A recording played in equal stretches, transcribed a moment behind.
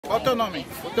Qual o teu nome?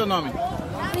 O teu nome?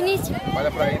 Vinícius. Olha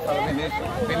pra aí, fala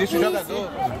Vinícius. Vinícius jogador.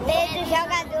 Pedro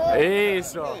jogador.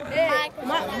 Isso.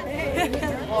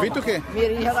 Vitor o quê?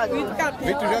 Mirim jogador.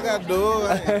 Vitor jogador.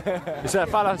 Isso,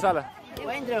 fala, fala.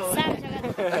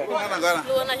 Luana agora.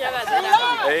 Luana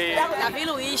jogadora. Ei. Davi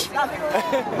Luiz.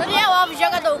 Daniel Alves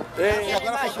jogador. Ei.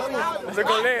 Agora passou no... Você é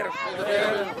goleiro?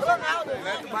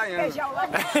 Neto Baiano.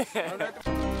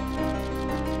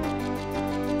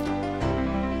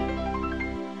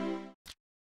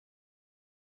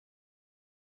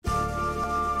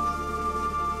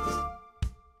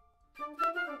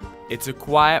 It's a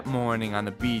quiet morning on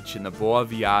the beach in the Boa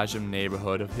Viagem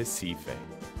neighborhood of Recife.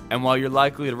 And while you're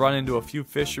likely to run into a few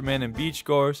fishermen and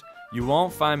beachgoers, you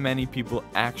won't find many people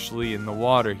actually in the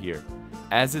water here.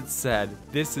 As it's said,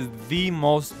 this is the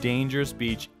most dangerous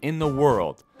beach in the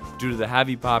world due to the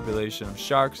heavy population of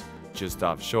sharks just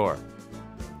offshore.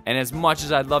 And as much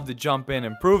as I'd love to jump in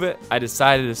and prove it, I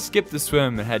decided to skip the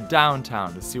swim and head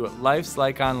downtown to see what life's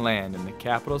like on land in the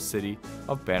capital city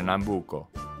of Pernambuco.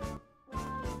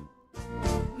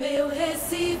 Meu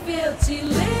Recife, eu te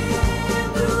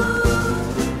lembro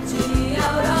de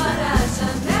aurora,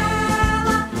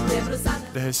 janela,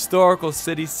 debruçada. The historical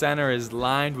city center is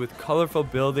lined with colorful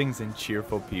buildings and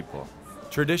cheerful people.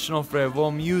 Traditional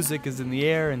Frevo music is in the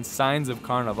air and signs of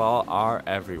Carnaval are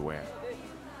everywhere.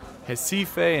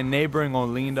 Recife and neighboring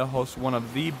Olinda host one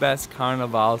of the best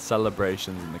Carnaval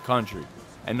celebrations in the country.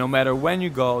 And no matter when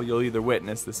you go, you'll either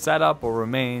witness the setup or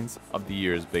remains of the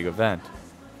year's big event.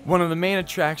 One of the main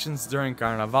attractions during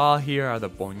Carnaval here are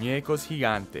the Bonecos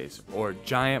Gigantes, or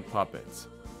giant puppets.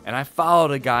 And I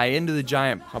followed a guy into the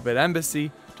giant puppet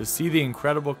embassy to see the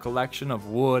incredible collection of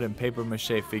wood and paper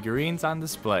mache figurines on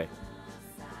display.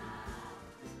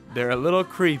 They're a little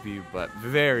creepy, but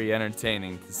very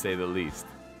entertaining to say the least.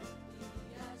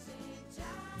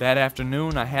 That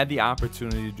afternoon, I had the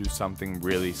opportunity to do something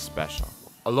really special.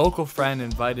 A local friend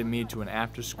invited me to an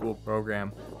after-school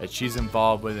program that she's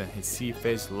involved with in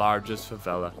Recife's largest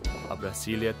favela, a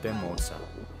Brasilia de Moça.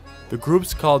 The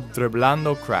group's called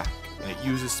Driblando Crack, and it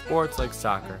uses sports like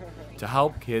soccer to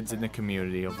help kids in the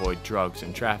community avoid drugs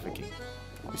and trafficking.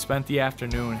 We spent the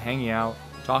afternoon hanging out,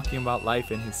 talking about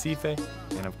life in Recife,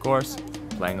 and of course,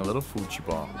 playing a little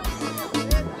football.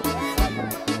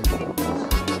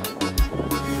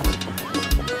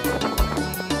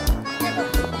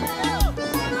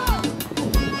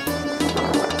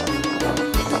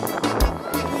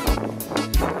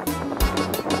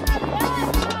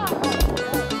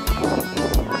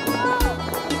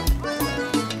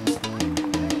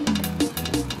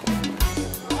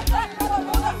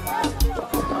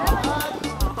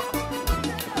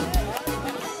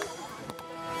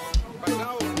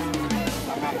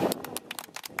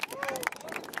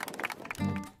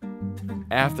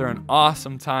 After an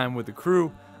awesome time with the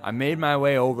crew, I made my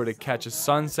way over to catch a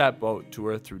sunset boat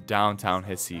tour through downtown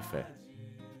Recife.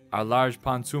 Our large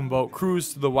pontoon boat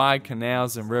cruised through the wide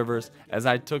canals and rivers as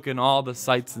I took in all the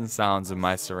sights and sounds of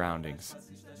my surroundings.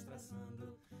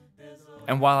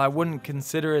 And while I wouldn't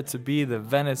consider it to be the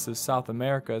Venice of South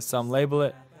America as some label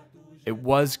it, it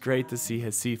was great to see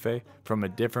Recife from a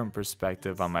different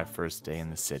perspective on my first day in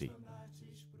the city.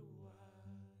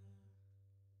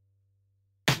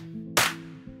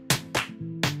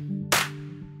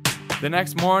 The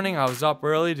next morning, I was up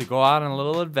early to go out on a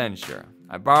little adventure.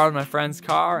 I borrowed my friend's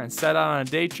car and set out on a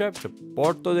day trip to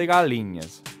Porto de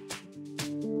Galinhas.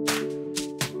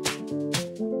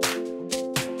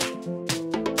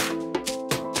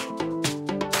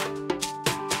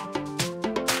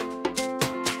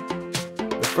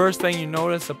 The first thing you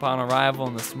notice upon arrival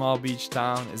in the small beach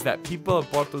town is that people of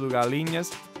Porto de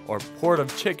Galinhas, or Port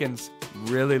of Chickens,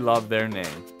 really love their name.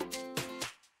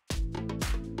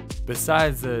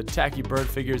 Besides the tacky bird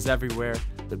figures everywhere,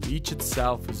 the beach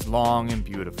itself is long and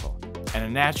beautiful, and a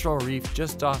natural reef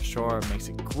just offshore makes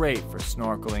it great for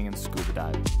snorkeling and scuba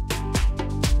diving.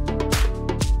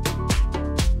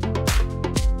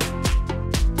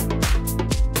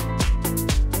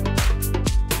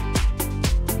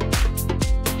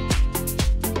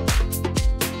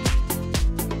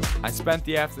 I spent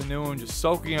the afternoon just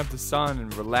soaking up the sun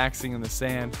and relaxing in the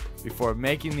sand before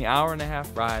making the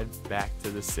hour-and-a-half ride back to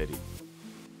the city.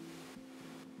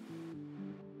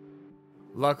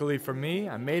 Luckily for me,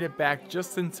 I made it back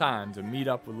just in time to meet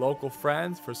up with local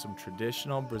friends for some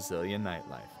traditional Brazilian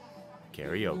nightlife.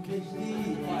 Karaoke.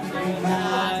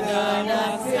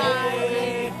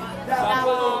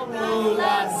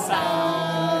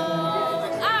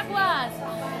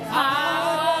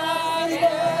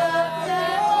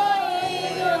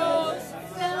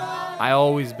 I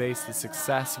always base the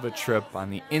success of a trip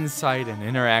on the insight and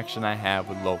interaction I have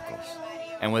with locals.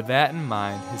 And with that in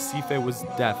mind, Recife was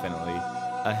definitely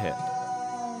a hit.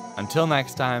 Until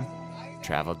next time,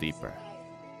 travel deeper.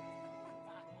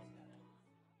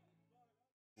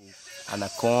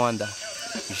 Anaconda,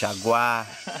 jaguar,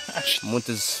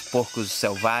 muitos porcos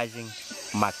selvagens,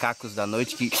 macacos da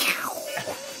noite que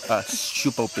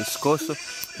chupam o pescoço.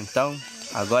 Então,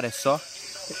 agora é só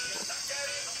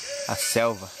a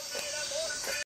selva.